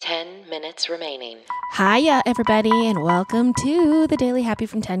minutes remaining. Hiya, everybody, and welcome to the Daily Happy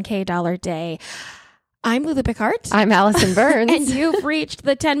from 10K Dollar Day. I'm Lulu Picard. I'm Allison Burns. And you've reached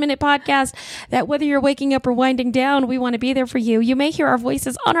the 10-minute podcast that whether you're waking up or winding down, we want to be there for you. You may hear our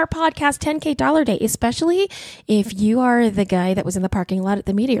voices on our podcast 10K Dollar Day, especially if you are the guy that was in the parking lot at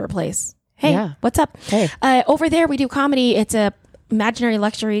the Meteor Place. Hey, Yeah. what's up? Hey. Over there, we do comedy. It's a imaginary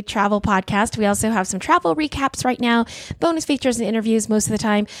luxury travel podcast. We also have some travel recaps right now, bonus features and interviews most of the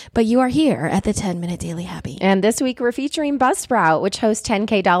time, but you are here at the 10-minute Daily Happy. And this week we're featuring Buzzsprout, which hosts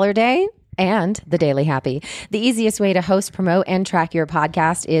 10K Dollar Day and the Daily Happy. The easiest way to host, promote, and track your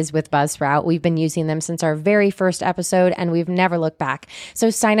podcast is with Buzzsprout. We've been using them since our very first episode, and we've never looked back. So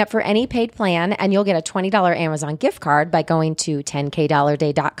sign up for any paid plan, and you'll get a $20 Amazon gift card by going to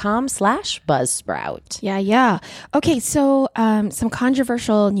 10kdollarday.com/Buzzsprout. Yeah. Okay, so some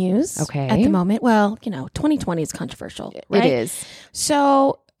controversial news Okay. at the moment. Well, 2020 is controversial, right? It is.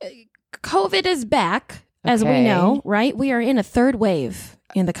 So COVID is back, as we Okay. know, right? We are in a third wave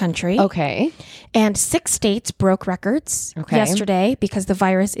in the country. Okay. And 6 states broke records yesterday because the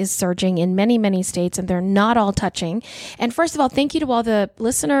virus is surging in many, many states and they're not all touching. And first of all, thank you to all the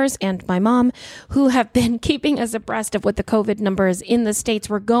listeners and my mom who have been keeping us abreast of what the COVID numbers in the states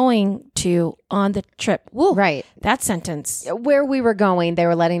we're going to on the trip. Woo, Right. that sentence. Where we were going, they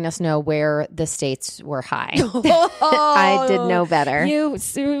were letting us know where the states were high. I did know better. It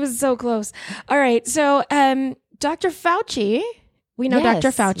was so close. All right. So Dr. Fauci, we know Yes,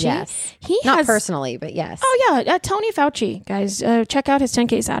 Dr. Fauci. yes. He Not has personally, but yes. Oh, yeah. Tony Fauci, guys. Check out his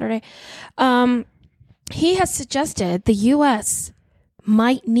 10K Saturday. He has suggested the U.S.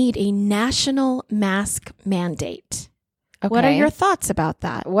 might need a national mask mandate. What are Okay. your thoughts about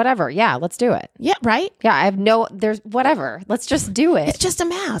that? Whatever. Yeah, let's do it. Yeah, right? Yeah, there's whatever. Let's just do it. It's just a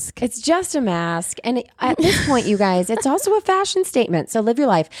mask. It's just a mask. And at this point, you guys, it's also a fashion statement. So live your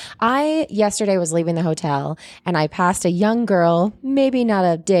life. I yesterday was leaving the hotel and I passed a young girl, maybe not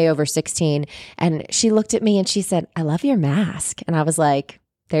a day over 16. And she looked at me and she said, "I love your mask." And I was like,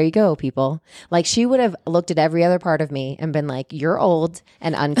 there you go, people. Like she would have looked at every other part of me and been like, "You're old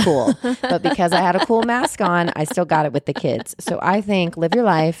and uncool." But because I had a cool mask on, I still got it with the kids. So I think live your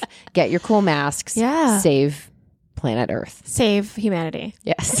life, get your cool masks, Yeah. save planet Earth. Save humanity.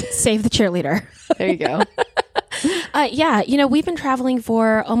 Yes. Save the cheerleader. There you go. We've been traveling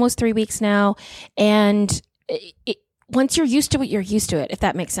for almost 3 weeks now. And once you're used to it, you're used to it, if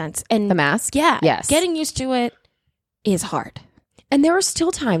that makes sense. And The mask? yeah. Yes. Getting used to it is hard. And there are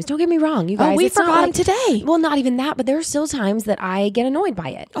still times, don't get me wrong, you guys. We it's not forgot them like- today. Well, not even that, but there are still times that I get annoyed by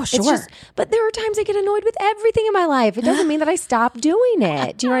it. Oh, It's sure. but there are times I get annoyed with everything in my life. It doesn't mean that I stop doing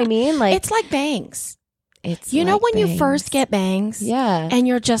it. Do you know what I mean? Like It's like bangs. it's You know like when you bangs. first get bangs? Yeah. And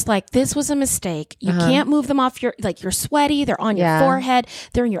you're just like, this was a mistake. You can't move them off you're sweaty. They're on your Yeah. forehead.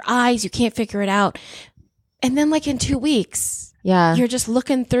 They're in your eyes. You can't figure it out. And then like in 2 weeks, Yeah. you're just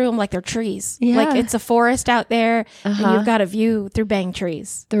looking through them like they're trees. Yeah. Like it's a forest out there and Uh-huh. you've got a view through bang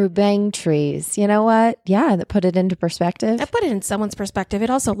trees. Through bang trees. You know what? Yeah, that put it into perspective. I put it in someone's perspective. It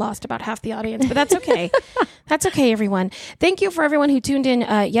also lost about half the audience, but that's okay. That's okay, everyone. Thank you for everyone who tuned in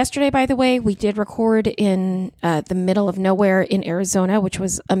yesterday, by the way. We did record in the middle of nowhere in Arizona, which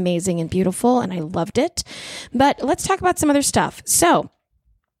was amazing and beautiful, and I loved it. But let's talk about some other stuff. So,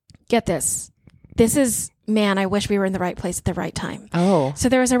 get this. This is, man, I wish we were in the right place at the right time. Oh. So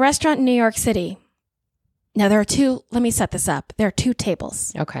there was a restaurant in New York City. Now there are two, let me set this up. There are 2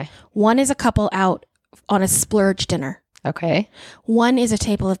 tables. Okay. One is a couple out on a splurge dinner. Okay. One is a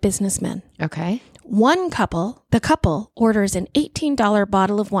table of businessmen. Okay. The couple orders an $18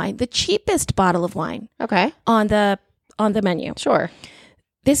 bottle of wine, the cheapest bottle of wine Okay. on the menu. Sure.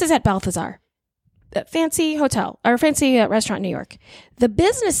 This is at Balthazar, a fancy hotel or fancy restaurant in New York. The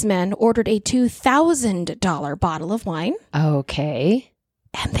businessmen ordered a $2,000 bottle of wine Okay.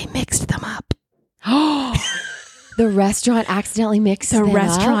 and they mixed them up. The restaurant accidentally mixed The them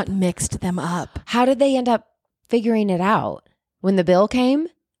restaurant up? mixed them up. How did they end up figuring it out? When the bill came?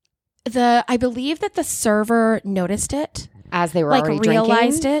 I believe that the server noticed it, As they were like already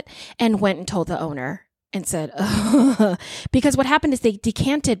realized drinking? it, and went and told the owner and said, "Ugh." Because what happened is they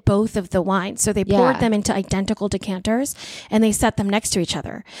decanted both of the wines. So they poured Yeah. them into identical decanters and they set them next to each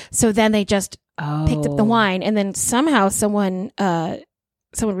other. So then they just picked up the wine, and then somehow someone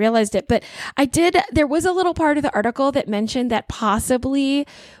realized it. But there was a little part of the article that mentioned that possibly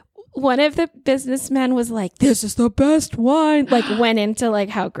one of the businessmen was like, "This is the best wine." Like went into like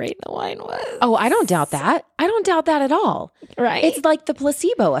how great the wine was. Oh, I don't doubt that. I don't doubt that at all. Right. It's like the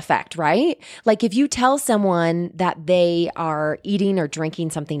placebo effect, right? Like if you tell someone that they are eating or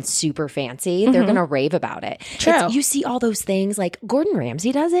drinking something super fancy, they're going to rave about it. True. You see all those things like Gordon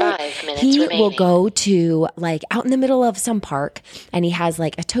Ramsay does it. 5 minutes He remaining. will go to like out in the middle of some park and he has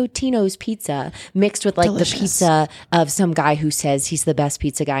like a Totino's pizza mixed with like Delicious. the pizza of some guy who says he's the best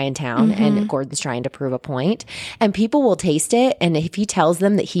pizza guy in town and Gordon's trying to prove a point. And people will taste it. And if he tells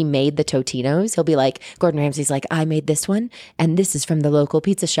them that he made the Totino's, he'll be like, Gordon Ramsay's like, I made this one and this is from the local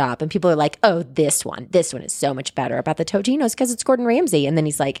pizza shop. And people are like, oh, this one is so much better about the Totino's because it's Gordon Ramsay. And then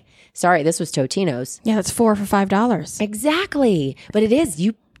he's like, sorry, this was Totino's. Yeah, that's 4 for $5. Exactly. But it is,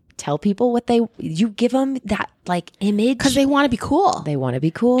 you tell people you give them that like image. Because they want to be cool. They want to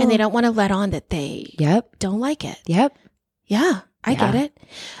be cool. And they don't want to let on that they Yep. don't like it. Yep. Yeah, I get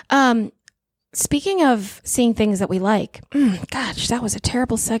it. Speaking of seeing things that we like, gosh, that was a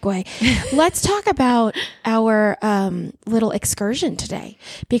terrible segue. Let's talk about our little excursion today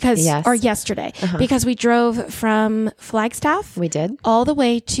or yesterday, because we drove from Flagstaff. We did. All the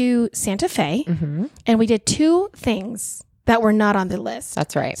way to Santa Fe, and we did 2 things that were not on the list.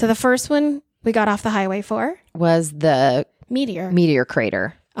 That's right. So the first one we got off the highway for Was the meteor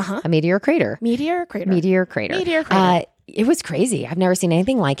crater. Uh-huh. A meteor crater. Meteor crater. Meteor crater. Meteor crater. It was crazy. I've never seen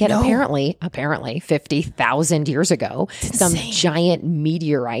anything like it. No. Apparently 50,000 years ago, some giant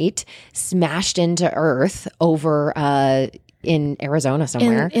meteorite smashed into Earth over in Arizona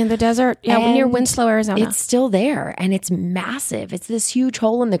somewhere. In the desert, near Winslow, Arizona. It's still there and it's massive. It's this huge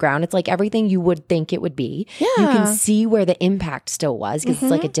hole in the ground. It's like everything you would think it would be. Yeah. You can see where the impact still was because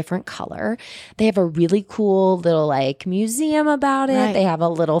it's like a different color. They have a really cool little like museum about it. Right. They have a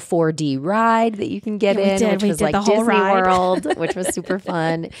little 4D ride that you can get Yeah, in, which we was did like the whole Disney ride. World, which was super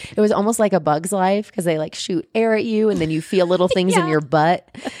fun. It was almost like a Bug's Life because they like shoot air at you and then you feel little things in your butt.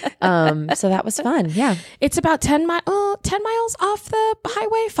 So that was fun. Yeah. It's about 10 miles off the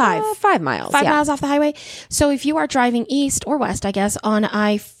highway. 5 5 miles. 5 yeah. miles off the highway. So if you are driving east or west, I guess, on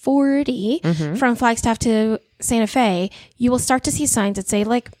I-40 from Flagstaff to Santa Fe, you will start to see signs that say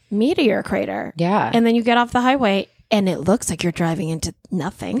like meteor crater. Yeah. And then you get off the highway and it looks like you're driving into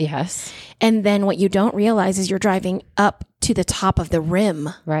nothing. Yes. And then what you don't realize is you're driving up to the top of the rim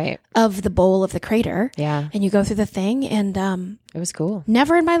Right. of the bowl of the crater. Yeah. And you go through the thing and It was cool.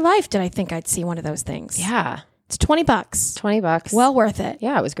 never in my life did I think I'd see one of those things. Yeah. It's $20. $20. Well worth it.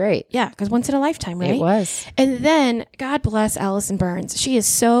 yeah, it was great. Yeah, because once in a lifetime, right? It was. And then, God bless Allison Burns. She is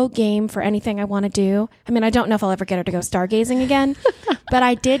so game for anything I want to do. I mean, I don't know if I'll ever get her to go stargazing again, but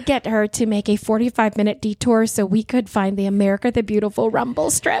I did get her to make a 45-minute detour so we could find the America the Beautiful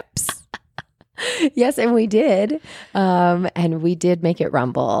rumble strips. Yes, and we did. And we did make it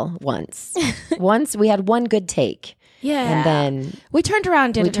rumble once. Once we had one good take. Yeah. And then we turned around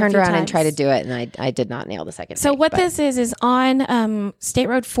and did we it a turned few around and times. tried to do it, and I did not nail the second So take, what but- this is on State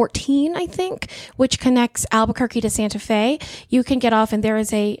Road 14, I think, which connects Albuquerque to Santa Fe. You can get off, and there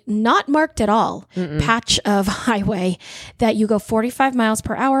is a not marked at all patch of highway that you go 45 miles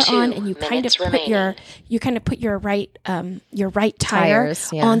per hour 2 on, and you kind of minutes put your right tire Tires,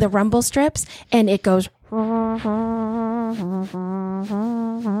 yeah. on the rumble strips, and it goes.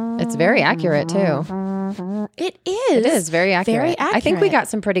 It's very accurate too. It is. It is very accurate. Very I think we accurate. got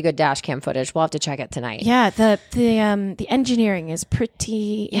some pretty good dash cam footage. We'll have to check it tonight. Yeah, the engineering is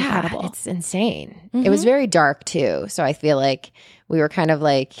pretty incredible. It's insane. It was very dark too, so I feel like we were kind of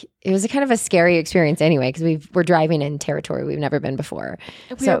like it was a kind of a scary experience anyway because we're driving in territory we've never been before.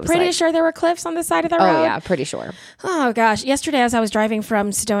 We were pretty sure there were cliffs on the side of the road. Oh yeah, pretty sure. Oh gosh! Yesterday, as I was driving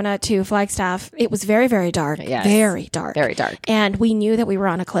from Sedona to Flagstaff, it was very, very dark. Yes. Very dark. Very dark. And we knew that we were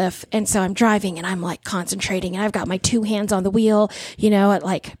on a cliff, and so I'm driving, and I'm like concentrating, and I've got my 2 hands on the wheel, at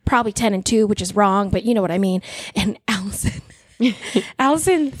like probably 10 and 2, which is wrong, but you know what I mean. And Allison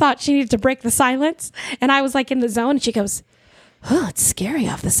thought she needed to break the silence, and I was like in the zone, and she goes, "Oh, it's scary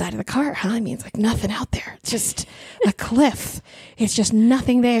off the side of the car, huh? I mean, it's like nothing out there. It's just a cliff. It's just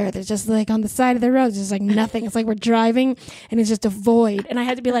nothing there. There's just like on the side of the road, there's just like nothing. It's like we're driving and it's just a void." And I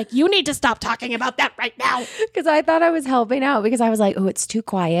had to be like, "You need to stop talking about that right now." Because I thought I was helping out because I was like, oh, it's too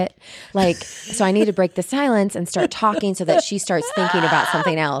quiet. Like, so I need to break the silence and start talking so that she starts thinking about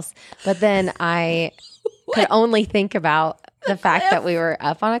something else. But then I could only think about the fact that we were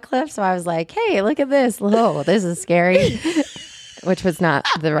up on a cliff. So I was like, hey, look at this. Oh, this is scary. Which was not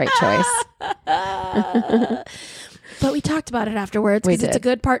the right choice. But we talked about it afterwards because it's a did.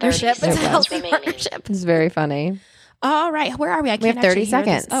 good partnership. 30 It's a seconds healthy remaining. partnership. It's very funny. All right. Where are we? I can't have 30 actually hear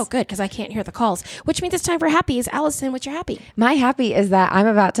this. seconds. Oh, good, because I can't hear the calls, which means it's time for happies. Allison, what's your happy? My happy is that I'm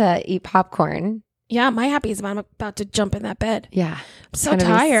about to eat popcorn. Yeah, my happy is I'm about to jump in that bed. Yeah. I'm so Gonna be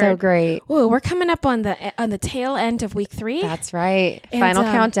tired. so great. Ooh, we're coming up on the tail end of week 3. That's right. And, Final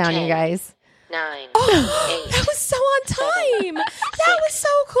countdown, 10, you guys. 9, Oh, 8, that was so on time. 7, That was so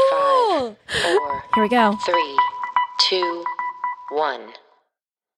cool. 4, Here we go. 3, 2, 1.